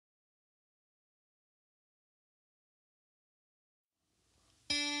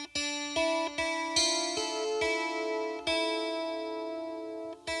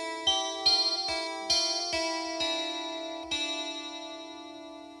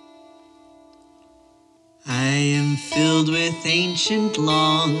am filled with ancient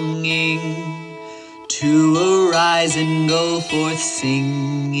longing to arise and go forth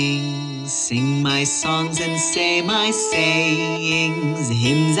singing, sing my songs and say my sayings,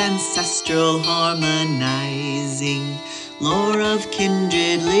 hymns ancestral harmonizing, lore of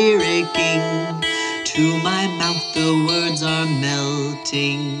kindred lyricking. To my mouth the words are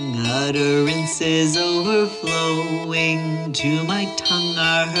melting, utterances overflowing, to my tongue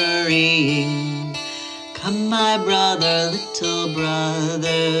are hurrying. Come my brother, little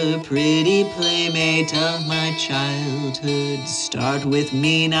brother, pretty playmate of my childhood, start with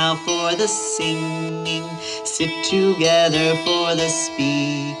me now for the singing, sit together for the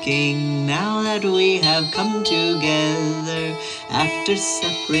speaking. Now that we have come together, after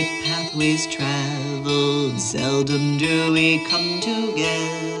separate pathways traveled, seldom do we come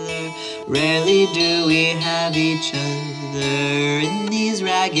together, rarely do we have each other in these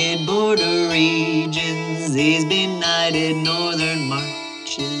ragged border regions, these benighted northern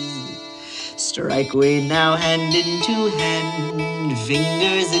marches. Strike we now hand into hand,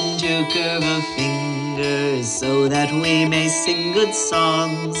 fingers into curve of fingers, so that we may sing good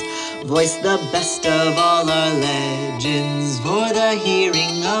songs, voice the best of all our legends, for the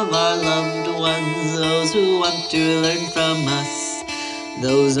hearing of our loved ones, those who want to learn from us,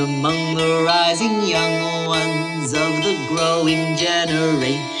 those among the rising young ones of the growing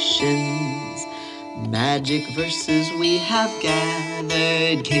generations. Magic verses we have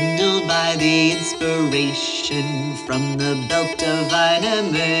gathered, kindled by the inspiration from the belt of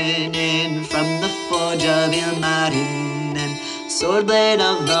Einemönen, from the forge of Ilmarinen, sword blade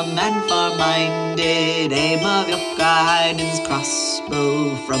of the man far-minded, aim of Jokkainen's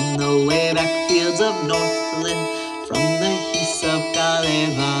crossbow, from the way back fields of Northland, from the heaths of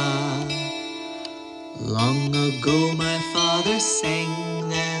Kalevala. Long ago my father sang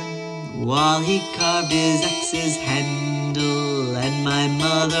them, while he carved his axe's handle, and my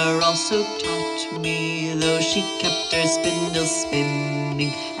mother also taught me, though she kept her spindle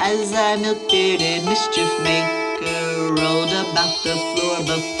spinning, as a milk-bearded mischief maker rolled about the floor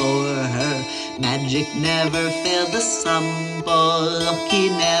before her. Magic never failed the sample, Loki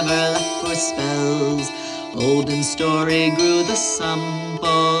never lacked for spells. Old in story grew the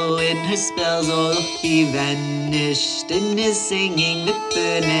sampo, in her spells old Loki vanished, in his singing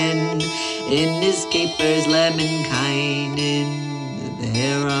Vippunen, in his capers Lemminkainen.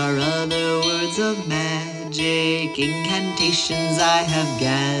 There are other words of magic, incantations I have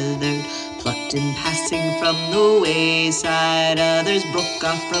gathered, plucked in passing from the wayside, others broke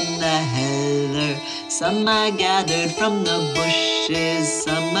off from the heather. Some I gathered from the bushes,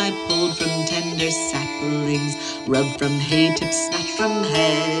 some I pulled from tender saplings, rubbed from hay tips, snatched from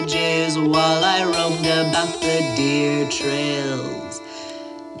hedges, while I roamed about the deer trails.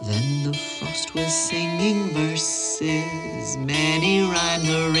 Then the frost was singing verses, many rhymed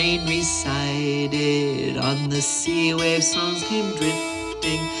the rain recited, on the sea wave songs came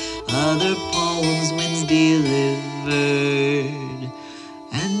drifting, other poems winds delivered,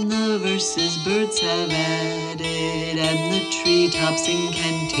 and the verses birds have added, and the treetops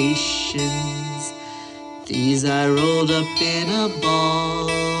incantations. These I rolled up in a ball,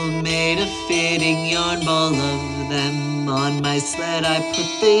 made a fitting yarn ball of them. On my sled I put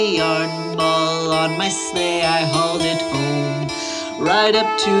the yarn ball, on my sleigh I hauled it home, right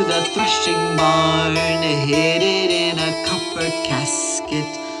up to the threshing barn, hid it in a copper casket.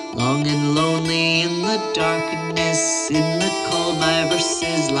 Long and lonely in the darkness, in the cold my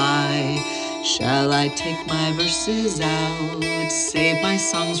verses lie. Shall I take my verses out, save my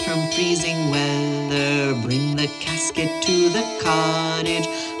songs from freezing weather, bring the casket to the cottage,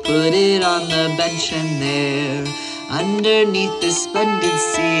 put it on the bench, and there, underneath this splendid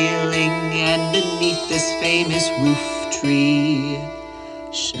ceiling, and beneath this famous roof tree,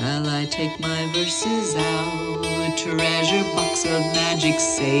 shall I take my verses out, treasure box of magic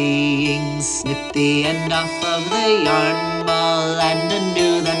sayings, snip the end off of the yarn ball, and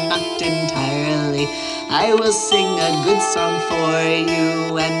undo the knot entirely. I will sing a good song for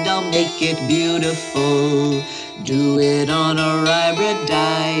you, and I'll make it beautiful. Do it on a rye bread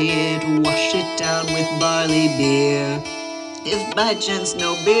diet, wash it down with barley beer. If by chance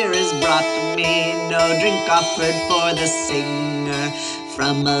no beer is brought to me, no drink offered for the singer,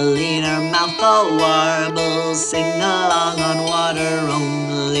 from a leaner mouth I'll warble, sing along on water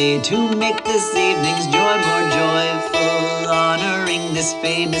only, to make this evening's joy more joyful, honoring this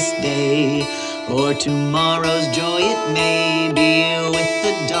famous day, or tomorrow's joy it may be, with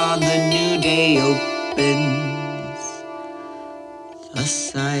the dawn the new day opens.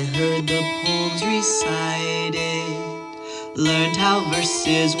 Thus I heard the poems recited, learned how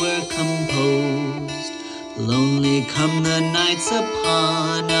verses were composed, Lonely come the nights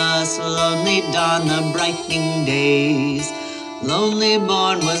upon us, lonely dawn the brightening days. Lonely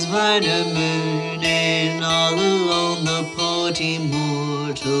born was Wainamoinen, all alone the poet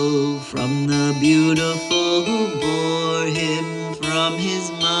immortal, from the beautiful who bore him from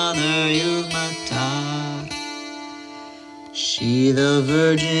his mother Ilmatar. She the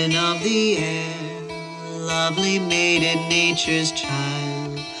virgin of the air, lovely maiden nature's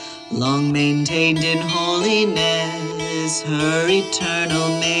child, long maintained in holiness her eternal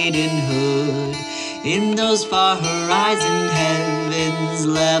maidenhood. In those far horizon heavens,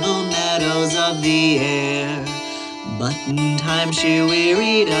 level meadows of the air. But in time she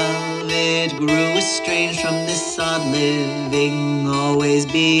wearied of it, grew estranged from this odd living, always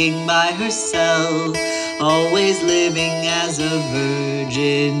being by herself, always living as a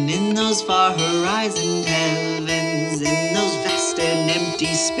virgin. In those far horizon heavens, in those vast and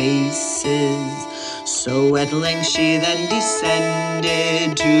empty spaces. So at length she then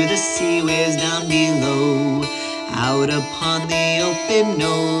descended to the sea waves down below, out upon the open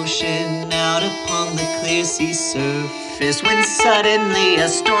ocean, out upon the clear sea surface, when suddenly a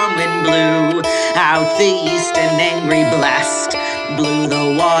storm wind blew out the east, an angry blast blew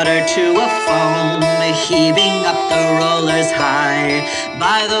the water to a foam, heaving up the rollers high.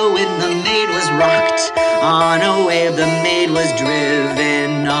 By the wind the maid was rocked, on a wave the maid was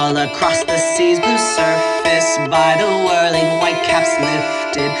driven, all across the sea's blue surface, by the whirling white caps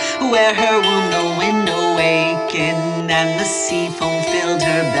lifted, where her womb the wind awakened, and the sea foam filled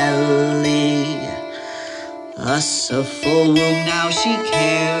her belly. Thus a full womb now she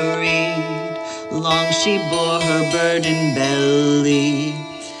carried, long she bore her burdened belly.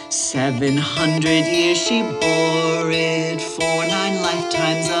 700 years she bore it, for 9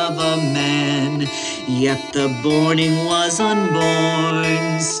 lifetimes of a man. Yet the borning was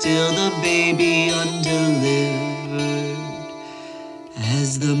unborn, still the baby undelivered.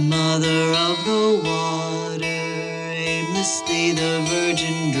 As the mother of the water, aimlessly the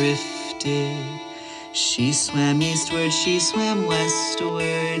virgin drifted. She swam eastward, she swam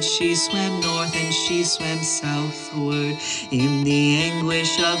westward, she swam north and she swam southward. In the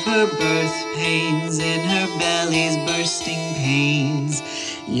anguish of her birth pains, in her belly's bursting pains.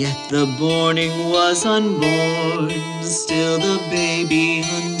 Yet the borning was unborn, still the baby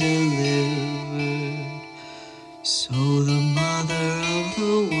undelivered. So the mother of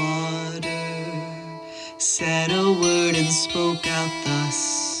the water said a word and spoke out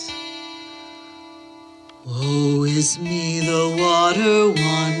thus. Woe is me, the water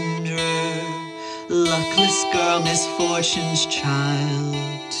wanderer, luckless girl, misfortune's child.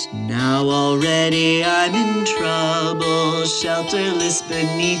 Now already I'm in trouble, shelterless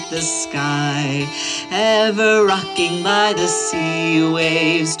beneath the sky, ever rocking by the sea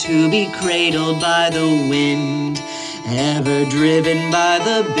waves, to be cradled by the wind, ever driven by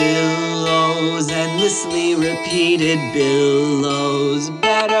the billows, endlessly repeated billows.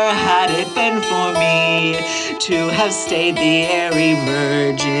 Better had it been for me to have stayed the airy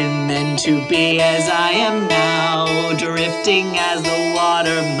virgin than to be as I am now, drifting as the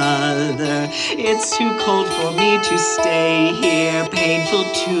water mother. It's too cold for me to stay here, painful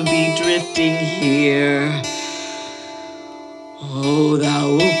to be drifting here. O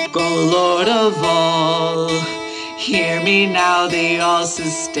thou Ook, O Lord of all, hear me now, the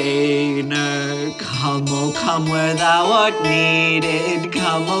all-sustainer. Come, O come where thou art needed.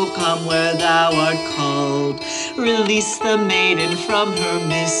 Come, O come where thou art called. Release the maiden from her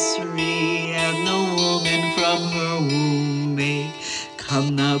misery, and the woman from her womb.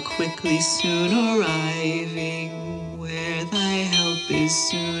 Come thou quickly, soon arriving, where thy help is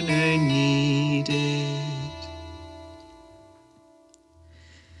sooner needed.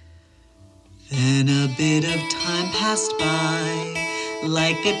 Then a bit of time passed by,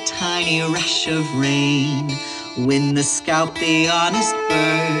 like a tiny rush of rain, when the scalp, the honest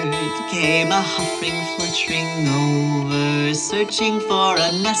bird, came a hovering, fluttering over, searching for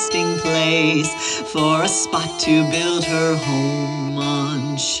a nesting place, for a spot to build her home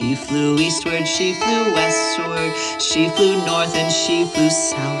on. She flew eastward, she flew westward, she flew north and she flew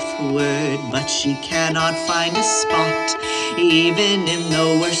southward, but she cannot find a spot, even in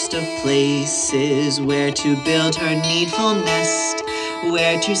the worst of places, where to build her needful nest,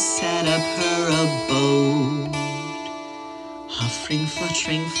 where to set up her abode. Hovering,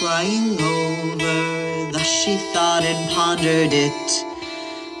 fluttering, flying over, thus she thought and pondered it.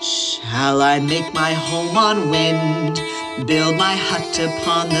 Shall I make my home on wind, build my hut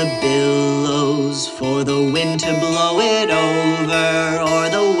upon the billows, for the wind to blow it over, or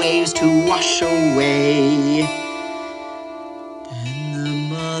the waves to wash away? Then the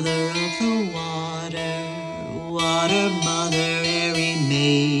mother of the water water mother, airy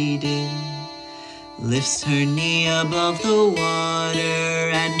maiden, lifts her knee above the water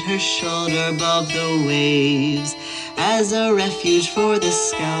and her shoulder above the waves, as a refuge for the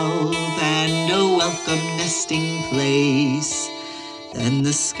scalp and a welcome nesting place. Then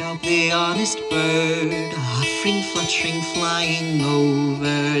the scalp, the honest bird, hovering, fluttering, flying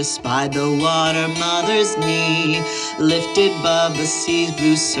over, spied the water mother's knee, lifted above the sea's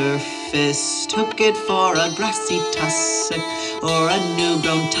blue surface, took it for a grassy tussock or a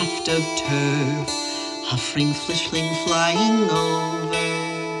new-grown tuft of turf. Hovering, flittering, flying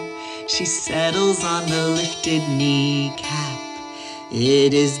over, she settles on the lifted kneecap.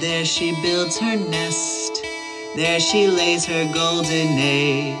 It is there she builds her nest, there she lays her golden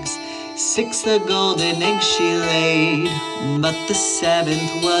eggs. 6 the golden eggs she laid, but the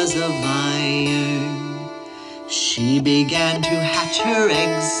 7th was of iron. She began to hatch her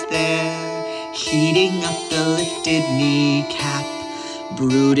eggs there, heating up the lifted kneecap.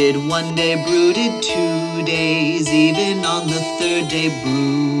 Brooded 1 day, brooded 2 days, even on the 3rd day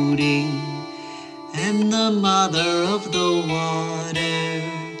brooding. And the mother of the water,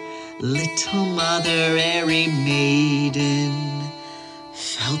 little mother, airy maiden,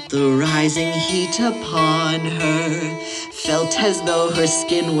 felt the rising heat upon her, felt as though her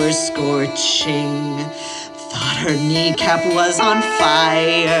skin were scorching, thought her kneecap was on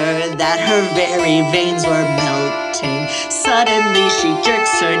fire, that her very veins were melting. Suddenly she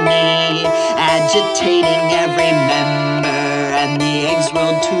jerks her knee, agitating every member, and the eggs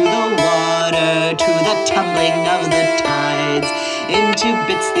rolled to the water, to the tumbling of the tides. Into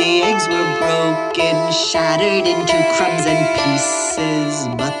bits the eggs were broken, shattered into crumbs and pieces,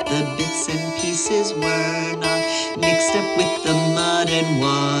 but the bits and pieces were not mixed up with the mud and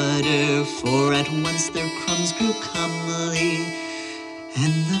water, for at once their crumbs grew comely,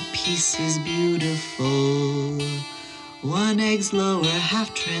 and the pieces beautiful. 1 egg's lower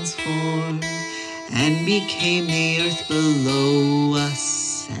half transformed, and became the earth below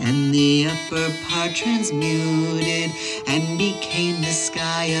us, and the upper part transmuted, and became the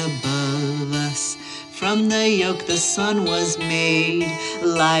sky above us. From the yolk the sun was made,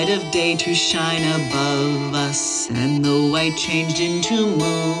 light of day to shine above us, and the white changed into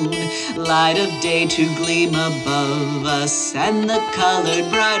moon, light of day to gleam above us, and the colored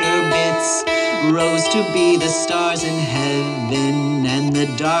brighter bits rose to be the stars in heaven, and the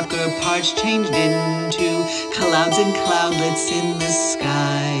darker parts changed into clouds and cloudlets in the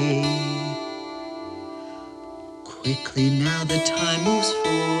sky. Quickly now the time moves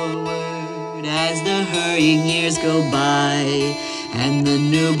forward, as the hurrying years go by, and the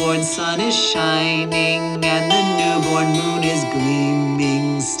newborn sun is shining, and the newborn moon is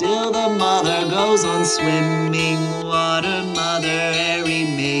gleaming. Still the mother goes on swimming, water mother, airy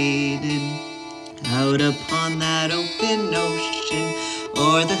maiden, out upon that open ocean,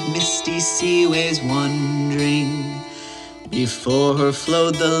 o'er the misty sea waves wandering. Before her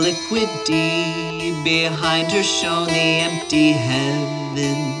flowed the liquid deep, behind her shone the empty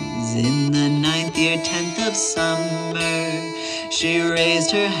heavens. In the 9th year, 10th of summer, she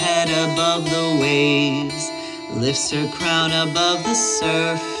raised her head above the waves, lifts her crown above the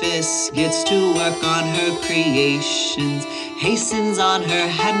surface, gets to work on her creations, hastens on her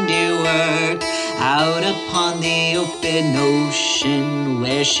handiwork, out upon the open ocean,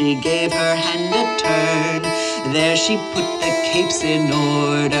 where she gave her hand a turn. There she put the capes in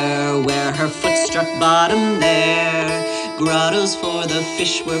order, where her foot struck bottom there. Grottos for the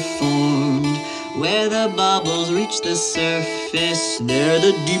fish were formed, where the bubbles reached the surface. There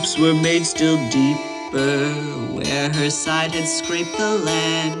the deeps were made still deeper, where her side had scraped the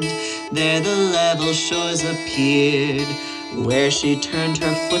land. There the level shores appeared, where she turned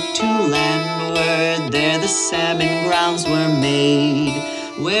her foot to landward. There the salmon grounds were made,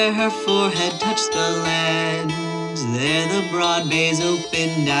 where her forehead touched the land. There the broad bays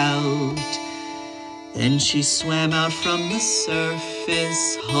opened out. Then she swam out from the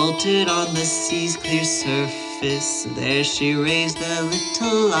surface, halted on the sea's clear surface. There she raised the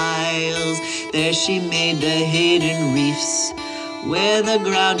little isles, there she made the hidden reefs, where the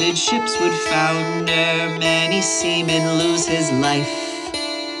grounded ships would founder, many seamen lose his life.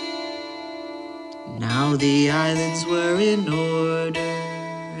 Now the islands were in order,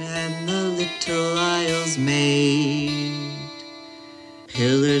 and the little isles made.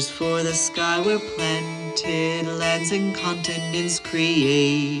 Pillars for the sky were planted, lands and continents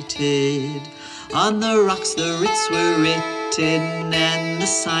created. On the rocks the writs were written, and the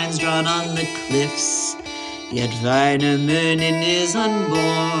signs drawn on the cliffs. Yet Wainamoinen is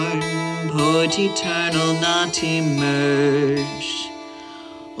unborn, poet eternal not emerged.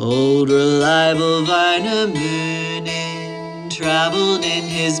 Old reliable Wainamoinen traveled in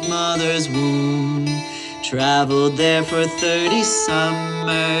his mother's womb, traveled there for 30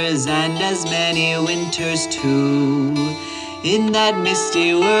 summers and as many winters too. In that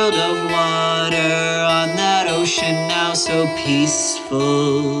misty world of water, on that ocean now so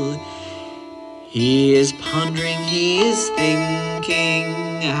peaceful, he is pondering, he is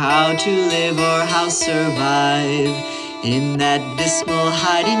thinking how to live or how survive in that dismal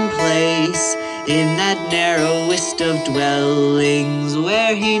hiding place, in that narrowest of dwellings,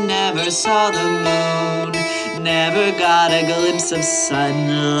 where he never saw the moon, never got a glimpse of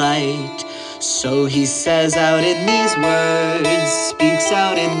sunlight. So he says out in these words, speaks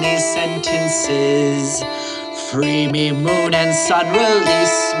out in these sentences, free me, moon and sun,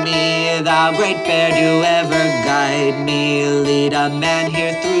 release me, thou great bear, do ever guide me. Lead a man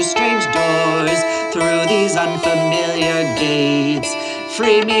here through strange doors, through these unfamiliar gates.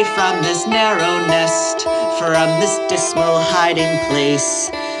 Free me from this narrow nest, from this dismal hiding place.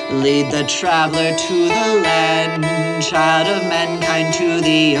 Lead the traveler to the land, child of mankind to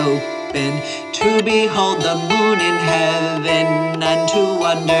the open, to behold the moon in heaven, and to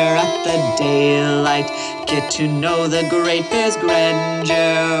wonder at the daylight. Get to know the great bear's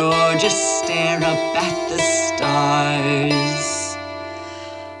grandeur, or just stare up at the stars.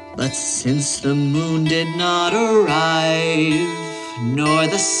 But since the moon did not arrive, nor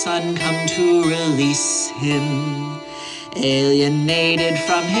the sun come to release him, alienated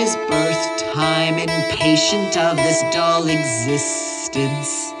from his birth time, impatient of this dull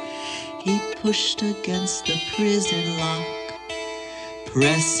existence, he pushed against the prison lock,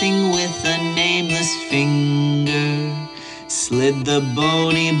 pressing with a nameless finger, slid the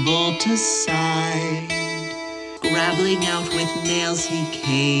bony bolt aside. Scrabbling out with nails he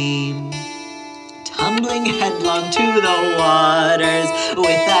came, tumbling headlong to the waters, with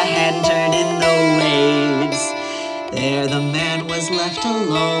a hand turned in the waves. There the man was left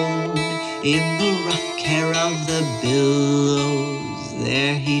alone, in the rough care of the billows.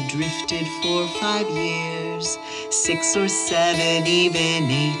 There he drifted for 5 years, 6 or 7,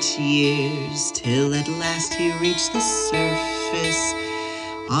 even 8 years, till at last he reached the surface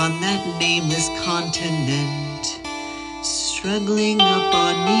on that nameless continent. Struggling up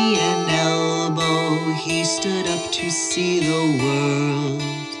on knee and elbow, he stood up to see the world,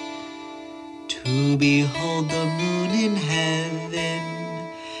 to behold the moon in heaven,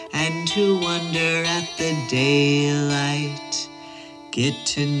 and to wonder at the daylight. Get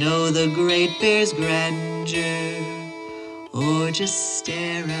to know the great bear's grandeur, or just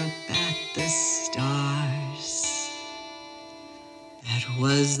stare up at the stars. That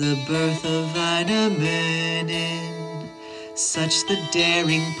was the birth of Wainamoinen, such the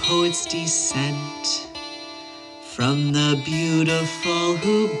daring poet's descent, from the beautiful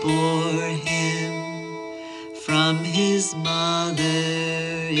who bore him, from his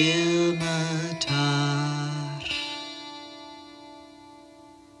mother Ilma.